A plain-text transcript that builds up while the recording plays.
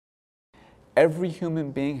Every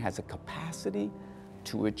human being has a capacity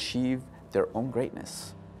to achieve their own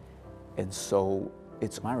greatness. And so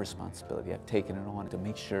it's my responsibility. I've taken it on to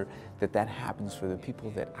make sure that that happens for the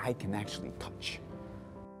people that I can actually touch.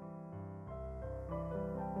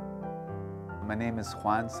 My name is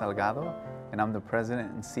Juan Salgado, and I'm the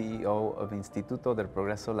president and CEO of Instituto del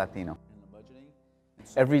Progreso Latino.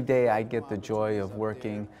 Every day I get the joy of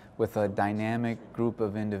working with a dynamic group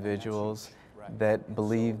of individuals that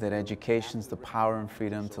believe that education is the power and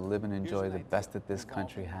freedom to live and enjoy the best that this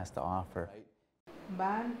country has to offer.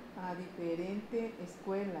 Van a diferente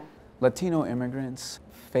escuela. Latino immigrants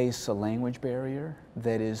face a language barrier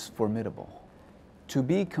that is formidable. To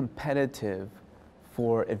be competitive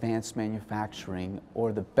for advanced manufacturing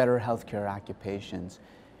or the better healthcare occupations,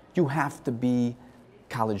 you have to be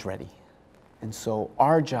college ready. And so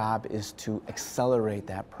our job is to accelerate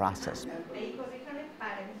that process.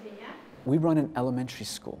 We run an elementary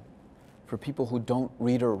school for people who don't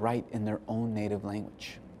read or write in their own native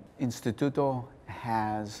language. Instituto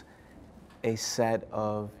has a set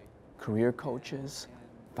of career coaches,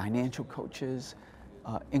 financial coaches,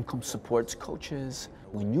 income supports coaches.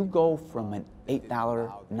 When you go from an $8,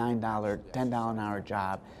 $9, $10 an hour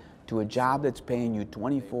job to a job that's paying you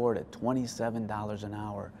 $24 to $27 an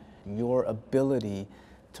hour, your ability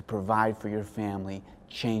to provide for your family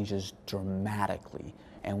changes dramatically.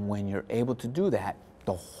 And when you're able to do that,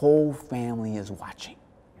 the whole family is watching.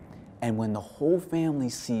 And when the whole family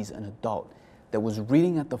sees an adult that was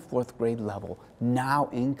reading at the 4th grade level, now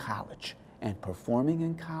in college and performing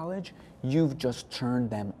in college, you've just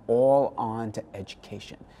turned them all on to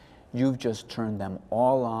education. You've just turned them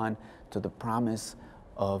all on to the promise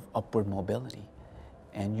of upward mobility.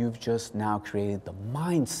 And you've just now created the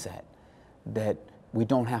mindset that we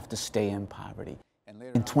don't have to stay in poverty.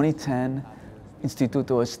 In 2010,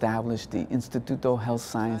 Instituto established the Instituto Health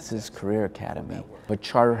Sciences Career Academy, a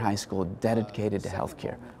charter high school dedicated to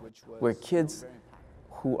healthcare, where kids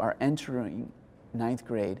who are entering 9th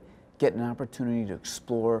grade get an opportunity to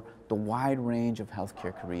explore the wide range of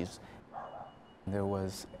healthcare careers. There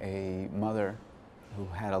was a mother who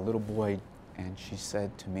had a little boy, and she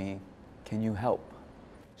said to me, "Can you help?"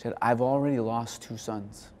 She said, "I've already lost 2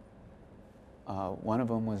 sons. One of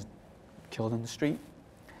them was killed in the street,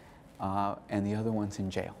 and the other one's in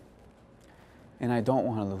jail. And I don't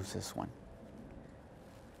want to lose this one."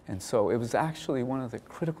 And so it was actually one of the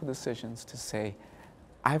critical decisions to say,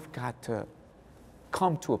 I've got to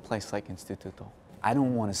come to a place like Instituto. I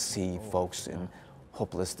don't want to see folks in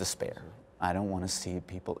hopeless despair. I don't want to see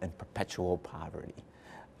people in perpetual poverty.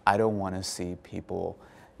 I don't want to see people,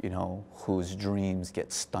 whose dreams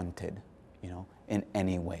get stunted, in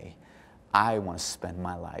any way. I want to spend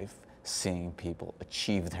my life seeing people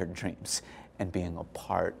achieve their dreams and being a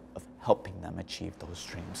part of helping them achieve those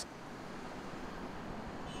dreams.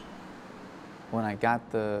 When I got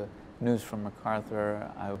the news from MacArthur,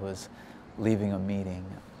 I was leaving a meeting.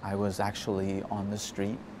 I was actually on the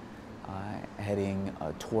street heading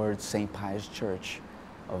towards St. Pius Church,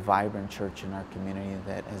 a vibrant church in our community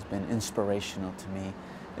that has been inspirational to me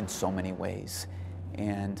in so many ways.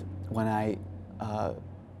 And when I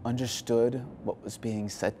understood what was being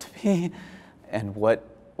said to me and what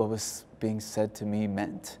was being said to me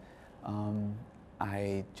meant,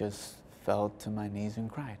 I just fell to my knees and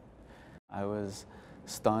cried. I was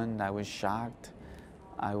stunned, I was shocked,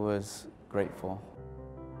 I was grateful.